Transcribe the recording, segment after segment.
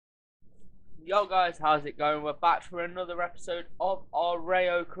Yo guys, how's it going? We're back for another episode of our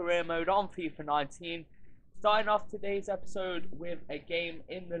Rayo career mode on FIFA 19. Starting off today's episode with a game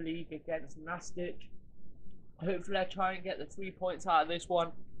in the league against Nastic. Hopefully I try and get the 3 points out of this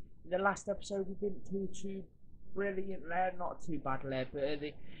one. In the last episode we didn't do too brilliant there, not too bad there, but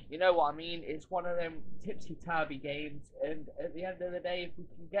you know what I mean? It's one of them tipsy-turvy games, and at the end of the day, if we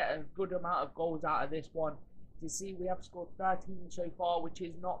can get a good amount of goals out of this one, you see, we have scored 13 so far, which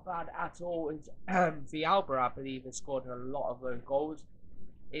is not bad at all. It's, Villalba, I believe, has scored a lot of those goals.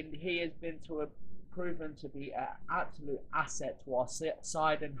 And he has been proven to be an absolute asset to our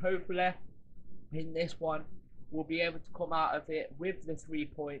side. And hopefully, in this one, we'll be able to come out of it with the 3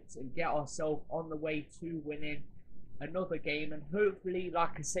 points and get ourselves on the way to winning another game. And hopefully,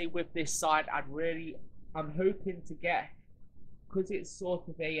 like I say, with this side, I'm hoping to get, because it's sort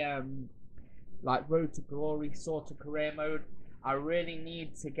of a like road to glory sort of career mode. I really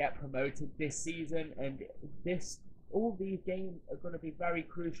need to get promoted this season, and all these games are going to be very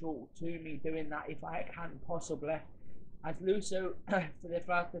crucial to me doing that if I can possibly. As Luso for the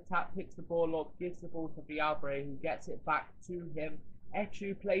first attack picks the ball up, gives the ball to Villalba, who gets it back to him.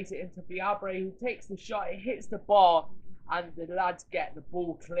 Echu plays it into Villalba, who takes the shot, it hits the bar, and the lads get the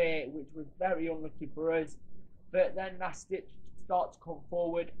ball clear, which was very unlucky for us. But then Nastic start to come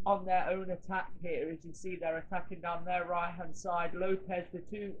forward on their own attack here. As you see, they're attacking down their right hand side. Lopez, the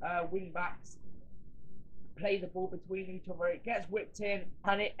two wing backs, play the ball between each other. It gets whipped in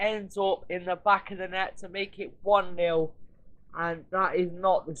and it ends up in the back of the net to make it 1-0. And that is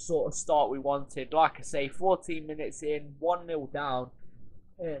not the sort of start we wanted. Like I say, 14 minutes in, 1-0 down.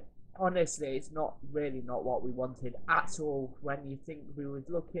 Honestly, it's not what we wanted at all. When you think we was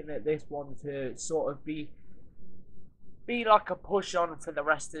looking at this one to sort of be like a push on for the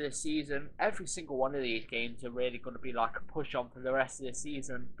rest of the season. Every single one of these games are really going to be like a push on for the rest of the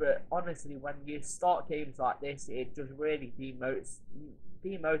season. But honestly, when you start games like this, it just really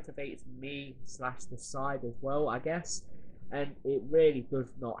demotivates me / the side as well, I guess. And it really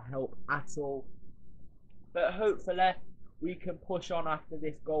does not help at all. But hopefully we can push on after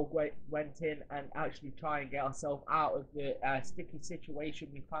this goal went in and actually try and get ourselves out of the sticky situation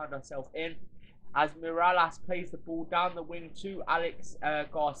we found ourselves in. As Morales plays the ball down the wing to Alex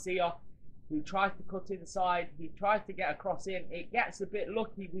Garcia, who tries to cut inside. He tries to get a cross in. It gets a bit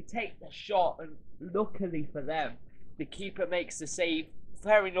lucky. We take the shot, and luckily for them, the keeper makes the save.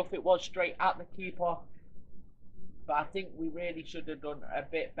 Fair enough, it was straight at the keeper, but I think we really should have done a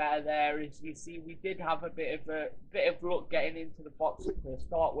bit better there. As you see, we did have a bit of luck getting into the box to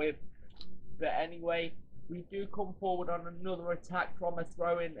start with, but anyway. We do come forward on another attack from a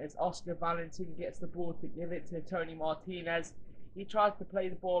throw-in as Oscar Valentin gets the ball to give it to Tony Martinez. He tries to play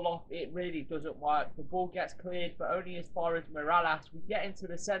the ball off. It really doesn't work. The ball gets cleared, but only as far as Morales. We get into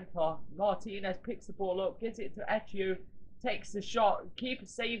the centre. Martinez picks the ball up, gives it to Echu, takes the shot. The keeper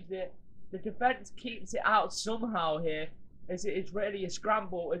saves it. The defence keeps it out somehow here, as it is really a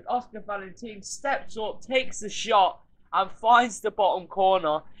scramble. As Oscar Valentin steps up, takes the shot, and finds the bottom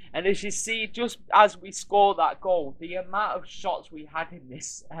corner. And as you see, just as we score that goal, the amount of shots we had in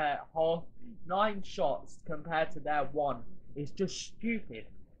this half, 9 shots compared to their 1, is just stupid.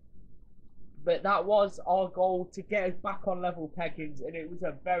 But that was our goal to get us back on level peggings, and it was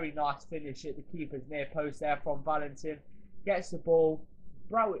a very nice finish at the keeper's near post there from Valentin. Gets the ball,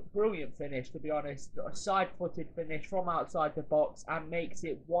 brilliant finish to be honest, a side-footed finish from outside the box, and makes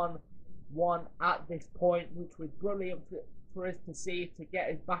it 1-1 at this point, which was brilliant for us to see to get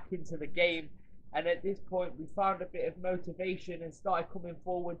us back into the game. And at this point we found a bit of motivation and started coming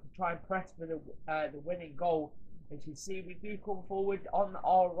forward to try and press for the winning goal. As you see, we do come forward on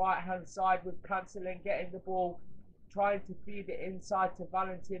our right hand side with Cancelling getting the ball, trying to feed it inside to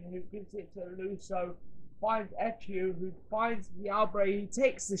Valentin, who gives it to Luso, finds Echu, who finds Villalba, who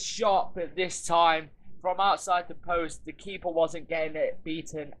takes the shot, but this time from outside the post. The keeper wasn't getting it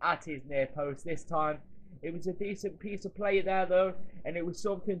beaten at his near post this time. It was a decent piece of play there though, and it was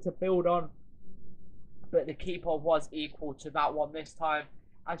something to build on. But the keeper was equal to that one this time.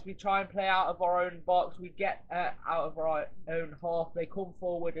 As we try and play out of our own box, we get out of our own half. They come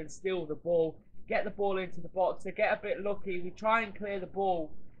forward and steal the ball, get the ball into the box. They get a bit lucky. We try and clear the ball,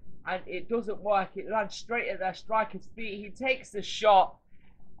 and it doesn't work. It lands straight at their striker's feet. He takes the shot.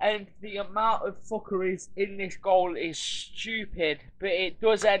 And the amount of fuckeries in this goal is stupid. But it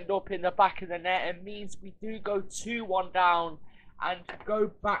does end up in the back of the net and means we do go 2-1 down and go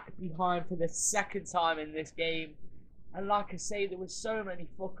back behind for the second time in this game. And like I say, there were so many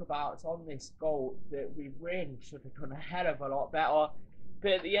fuckabouts on this goal that we really should have done a hell of a lot better.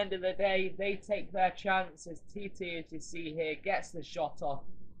 But at the end of the day, they take their chance as TT, as you see here, gets the shot off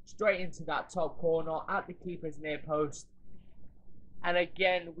straight into that top corner at the keeper's near post. And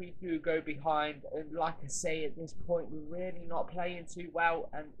again, we do go behind. And like I say, at this point, we're really not playing too well.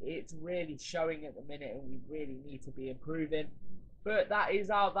 And it's really showing at the minute. And we really need to be improving. But that is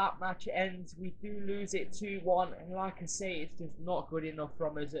how that match ends. We do lose it 2-1. And like I say, it's just not good enough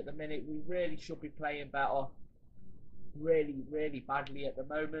from us at the minute. We really should be playing better. Really, really badly at the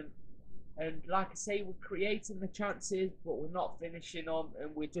moment. And like I say, we're creating the chances, but we're not finishing them.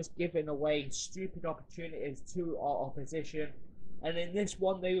 And we're just giving away stupid opportunities to our opposition. And in this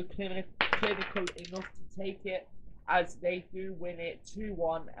one, they were clinical enough to take it, as they do win it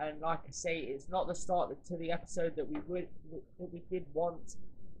 2-1. And like I say, it's not the start to the episode that we did want,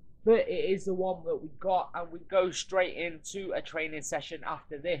 but it is the one that we got. And we go straight into a training session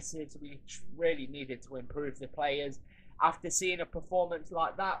after this, as we really needed to improve the players after seeing a performance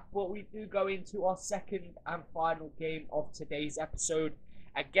like that. But we do go into our second and final game of today's episode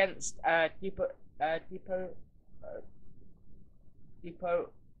against Depot.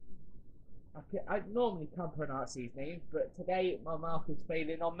 I normally can't pronounce these names, but today my mouth is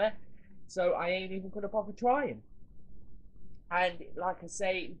failing on me, so I ain't even going to bother trying. And like I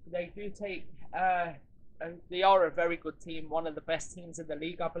say, they do take, they are a very good team, one of the best teams in the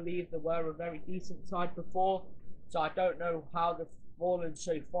league, I believe. They were a very decent side before, so I don't know how they've fallen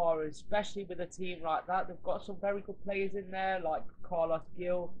so far, especially with a team like that. They've got some very good players in there, like Carlos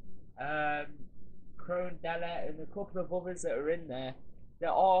Gil, Crone Della, and a couple of others that are in there.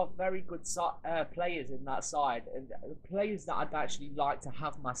 There are very good players in that side, and players that I'd actually like to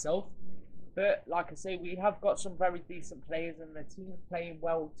have myself. But like I say, we have got some very decent players, and the team's playing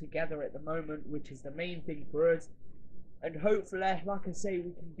well together at the moment, which is the main thing for us. And hopefully, like I say,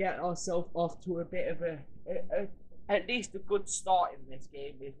 we can get ourselves off to a bit of at least a good start in this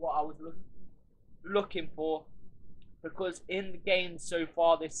game is what I was looking for. Because in the games so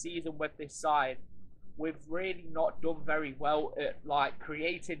far this season with this side, we've really not done very well at like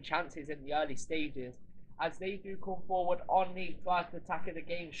creating chances in the early stages, as they do come forward on the first attack of the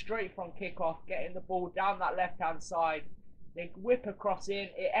game, straight from kickoff, getting the ball down that left-hand side. They whip across in.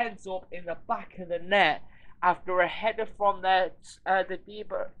 It ends up in the back of the net after a header from the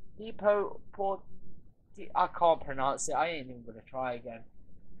I can't pronounce it. I ain't even going to try again.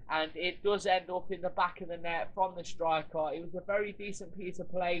 And it does end up in the back of the net from the striker. It was a very decent piece of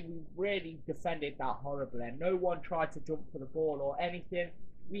play. We really defended that horribly. No one tried to jump for the ball or anything.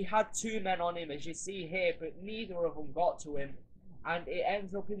 We had two men on him, as you see here, but neither of them got to him. And it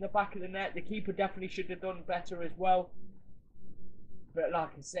ends up in the back of the net. The keeper definitely should have done better as well. But like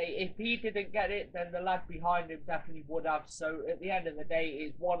I say, if he didn't get it, then the lad behind him definitely would have. So at the end of the day,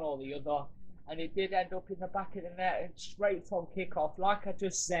 it's one or the other. And it did end up in the back of the net and straight from kickoff. Like I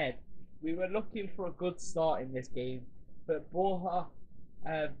just said, we were looking for a good start in this game, but Borja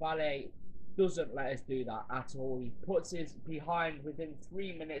Valle doesn't let us do that at all. He puts us behind within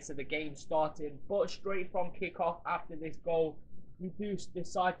 3 minutes of the game starting, but straight from kickoff after this goal, we do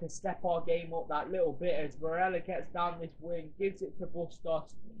decide to step our game up that little bit as Varela gets down this wing, gives it to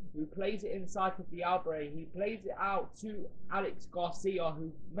Bustos, who plays it inside to Diabre. He plays it out to Alex Garcia,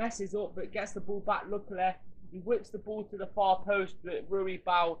 who messes up but gets the ball back luckily. He whips the ball to the far post, but Rui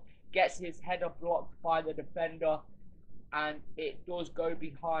Bao gets his header blocked by the defender, and it does go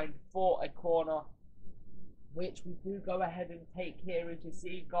behind for a corner, which we do go ahead and take here. As you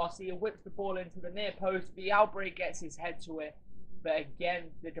see, Garcia whips the ball into the near post. Vialbre gets his head to it, but again,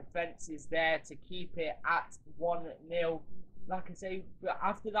 the defence is there to keep it at 1-0. Like I say, but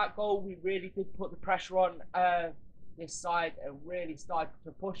after that goal, we really did put the pressure on this side and really started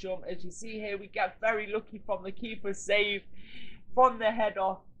to push them. As you see here, we get very lucky from the keeper's save, from the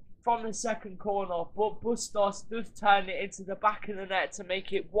header, from the second corner, but Bustos does turn it into the back of the net to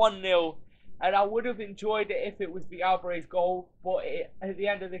make it 1-0. And I would have enjoyed it if it was Vialbre's goal, but at the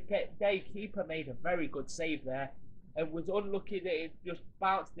end of the day, keeper made a very good save there, and was unlucky that it just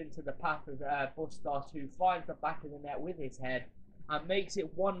bounced into the path of Bustos, who finds the back of the net with his head and makes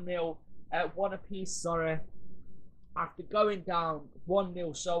it 1-0, 1 apiece, sorry, after going down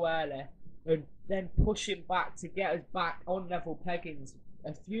 1-0 so early and then pushing back to get us back on level peggings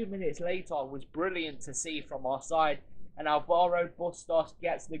a few minutes later was brilliant to see from our side, and Alvaro Bustos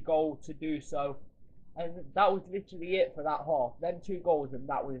gets the goal to do so. And that was literally it for that half. Then 2 goals and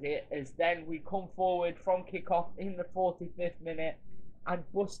that was it. As then we come forward from kickoff in the 45th minute, and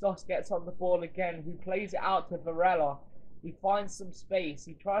Bustos gets on the ball again, who plays it out to Varela. He finds some space.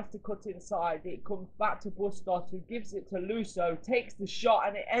 He tries to cut inside. It comes back to Bustos, who gives it to Luso, takes the shot,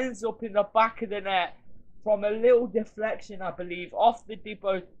 and it ends up in the back of the net from a little deflection, I believe, off the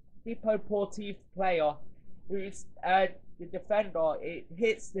Depot Portif player, who's the defender, it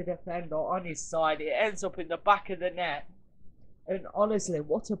hits the defender on his side, it ends up in the back of the net. And honestly,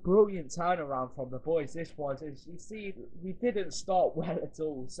 what a brilliant turnaround from the boys this was. As you see, we didn't start well at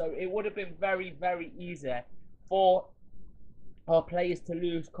all, so it would have been very, very easy for our players to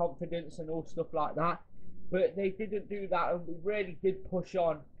lose confidence and all stuff like that. But they didn't do that, and we really did push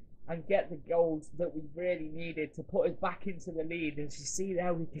on and get the goals that we really needed to put us back into the lead. As you see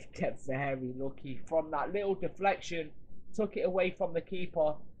there, we did get very lucky from that little deflection, took it away from the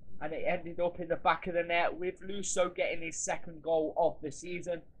keeper, and it ended up in the back of the net with Luso getting his second goal of the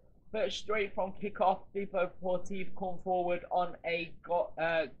season. But straight from kickoff, Fifa Portiv come forward on a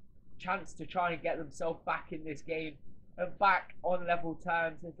chance to try and get themselves back in this game and back on level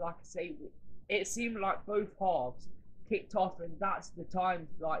terms. As like I say, it seemed like both halves kicked off, and that's the time,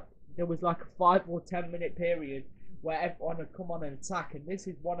 like there was like a 5 or 10 minute period where everyone had come on an attack, and this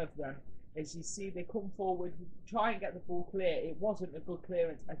is one of them. As you see, they come forward, try and get the ball clear. It wasn't a good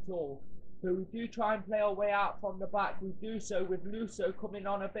clearance at all, but we do try and play our way out from the back. We do so with Luso coming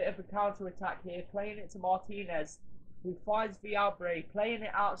on a bit of a counter attack here, playing it to Martinez, who finds Villabre, playing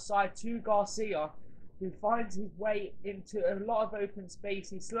it outside to Garcia, who finds his way into a lot of open space.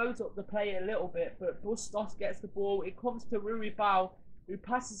 He slows up the play a little bit, but Bustos gets the ball. It comes to Ruibal, who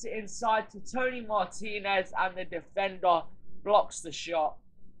passes it inside to Tony Martinez, and the defender blocks the shot.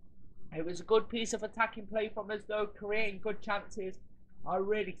 It was a good piece of attacking play from us, though, creating good chances. I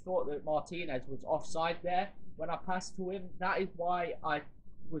really thought that Martinez was offside there when I passed to him. That is why I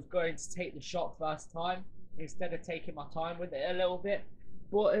was going to take the shot first time instead of taking my time with it a little bit.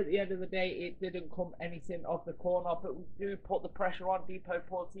 But at the end of the day, it didn't come anything off the corner. But we do put the pressure on Depot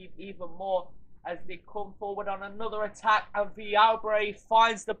Portiv even more as they come forward on another attack. And Villabre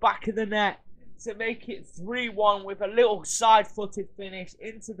finds the back of the net to make it 3-1 with a little side-footed finish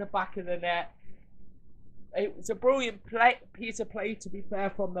into the back of the net. It was a brilliant piece of play, to be fair,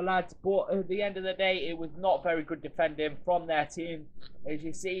 from the lads, but at the end of the day, it was not very good defending from their team. As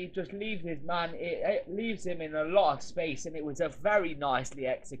you see, he just leaves his man, it leaves him in a lot of space, and it was a very nicely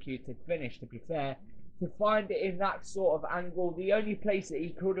executed finish, to be fair. To find it in that sort of angle, the only place that he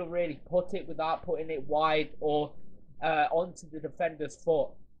could have really put it without putting it wide or onto the defender's foot.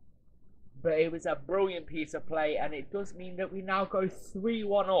 But it was a brilliant piece of play, and it does mean that we now go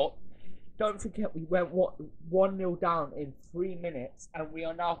 3-1 up. Don't forget, we went 1-0 down in 3 minutes, and we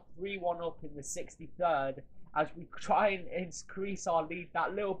are now 3-1 up in the 63rd as we try and increase our lead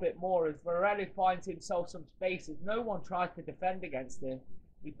that little bit more, as Varela finds himself some space as no one tries to defend against him.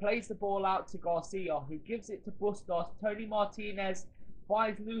 He plays the ball out to Garcia, who gives it to Bustos. Tony Martinez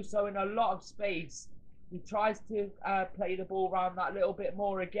finds Luso in a lot of space. He tries to play the ball around that little bit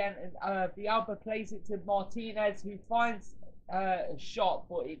more again, and Villalba plays it to Martinez, who finds a shot,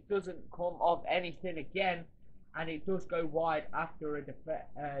 but it doesn't come of anything again, and it does go wide after a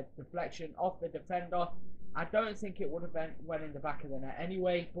deflection of the defender. I don't think it would have went in the back of the net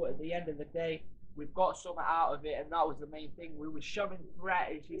anyway, but at the end of the day, we've got something out of it, and that was the main thing. We were showing threat.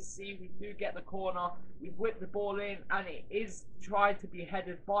 As you see, we do get the corner, we whip the ball in, and it is tried to be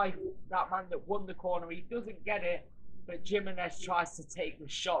headed by that man that won the corner. He doesn't get it, but Jimenez tries to take the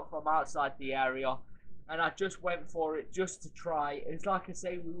shot from outside the area, and I just went for it just to try. It's like I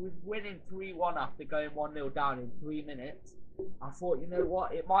say, we were winning 3-1 after going 1-0 down in 3 minutes. I thought, you know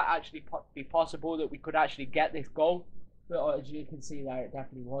what, it might actually be possible that we could actually get this goal, but as you can see there, it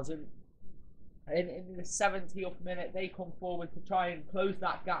definitely wasn't. And in the 70th minute, they come forward to try and close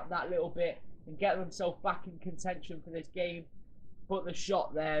that gap that little bit and get themselves back in contention for this game. But the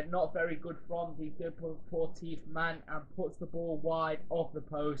shot there, not very good from the Portiv man, and puts the ball wide off the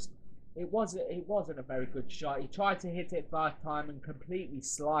post. It wasn't a very good shot. He tried to hit it first time and completely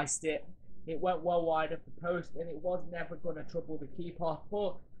sliced it. It went well wide of the post, and it was never going to trouble the keeper.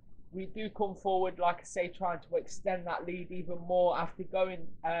 But we do come forward, like I say, trying to extend that lead even more. After going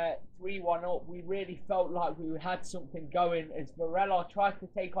 3-1 up, we really felt like we had something going as Varela tries to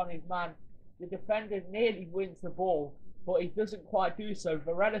take on his man. The defender nearly wins the ball, but he doesn't quite do so.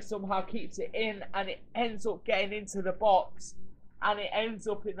 Varela somehow keeps it in, and it ends up getting into the box, and it ends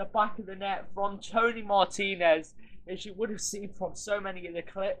up in the back of the net from Tony Martinez. As you would have seen from so many of the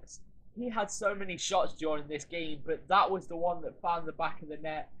clips, he had so many shots during this game, but that was the one that found the back of the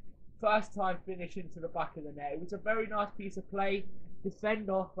net. First time finish into the back of the net. It was a very nice piece of play.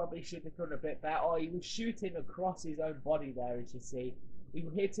 Defender probably should have done a bit better. He was shooting across his own body there, as you see. He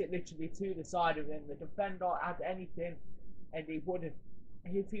hit it literally to the side of him. The defender had anything, and he would have,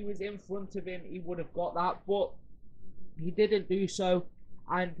 if he was in front of him, he would have got that, but he didn't do so.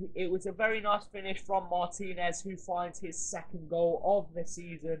 And it was a very nice finish from Martinez, who finds his second goal of the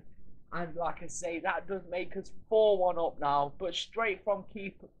season. And like I say, that does make us 4-1 up now. But straight from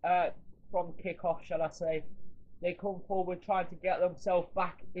kickoff, shall I say, they come forward trying to get themselves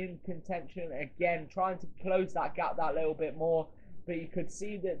back in contention again, trying to close that gap that little bit more. But you could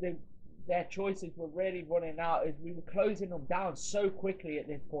see that their choices were really running out as we were closing them down so quickly at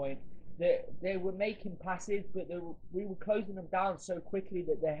this point. They were making passes, but we were closing them down so quickly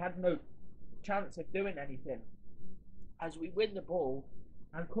that they had no chance of doing anything. As we win the ball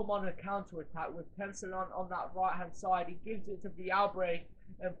and come on a counter attack with Pencil on that right hand side, he gives it to Vialbre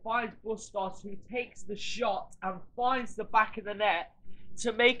and finds Bustos, who takes the shot and finds the back of the net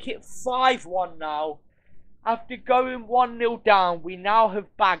to make it 5-1 now. After going 1-0 down, we now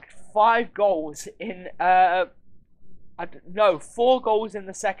have bagged 5 goals in 4 goals in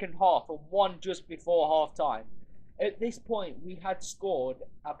the second half and 1 just before half time. At this point, we had scored,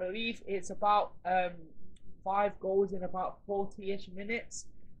 I believe it's about 5 goals in about 40-ish minutes,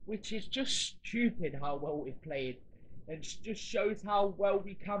 which is just stupid how well we've played, and just shows how well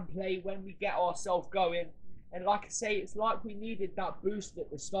we can play when we get ourselves going. And like I say, it's like we needed that boost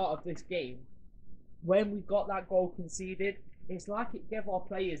at the start of this game. When we got that goal conceded, it's like it gave our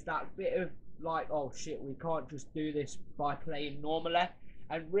players that bit of like, oh shit, we can't just do this by playing normally,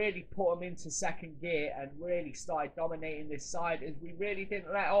 and really put them into second gear and really started dominating this side as we really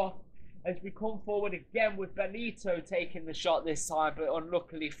didn't let off. As we come forward again with Benito taking the shot this time, but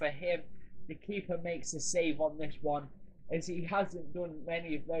unluckily for him, the keeper makes a save on this one, as he hasn't done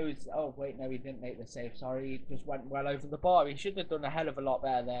many of those. Oh wait, no, he didn't make the save, sorry, he just went well over the bar. He should have done a hell of a lot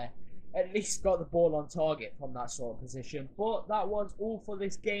better there. At least got the ball on target from that sort of position. But that was all for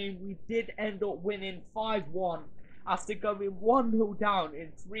this game. We did end up winning 5-1 after going 1-0 down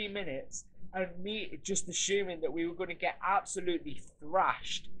in 3 minutes, and me just assuming that we were going to get absolutely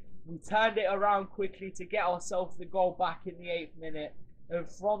thrashed. We turned it around quickly to get ourselves the goal back in the 8th minute,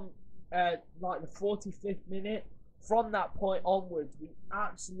 and from like the 45th minute, from that point onwards, we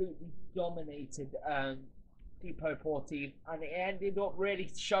absolutely dominated Depot Portive, and it ended up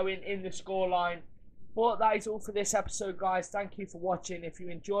really showing in the scoreline. But that is all for this episode, guys. Thank you for watching. If you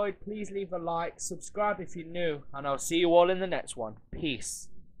enjoyed, please leave a like, subscribe if you're new, and I'll see you all in the next one. Peace.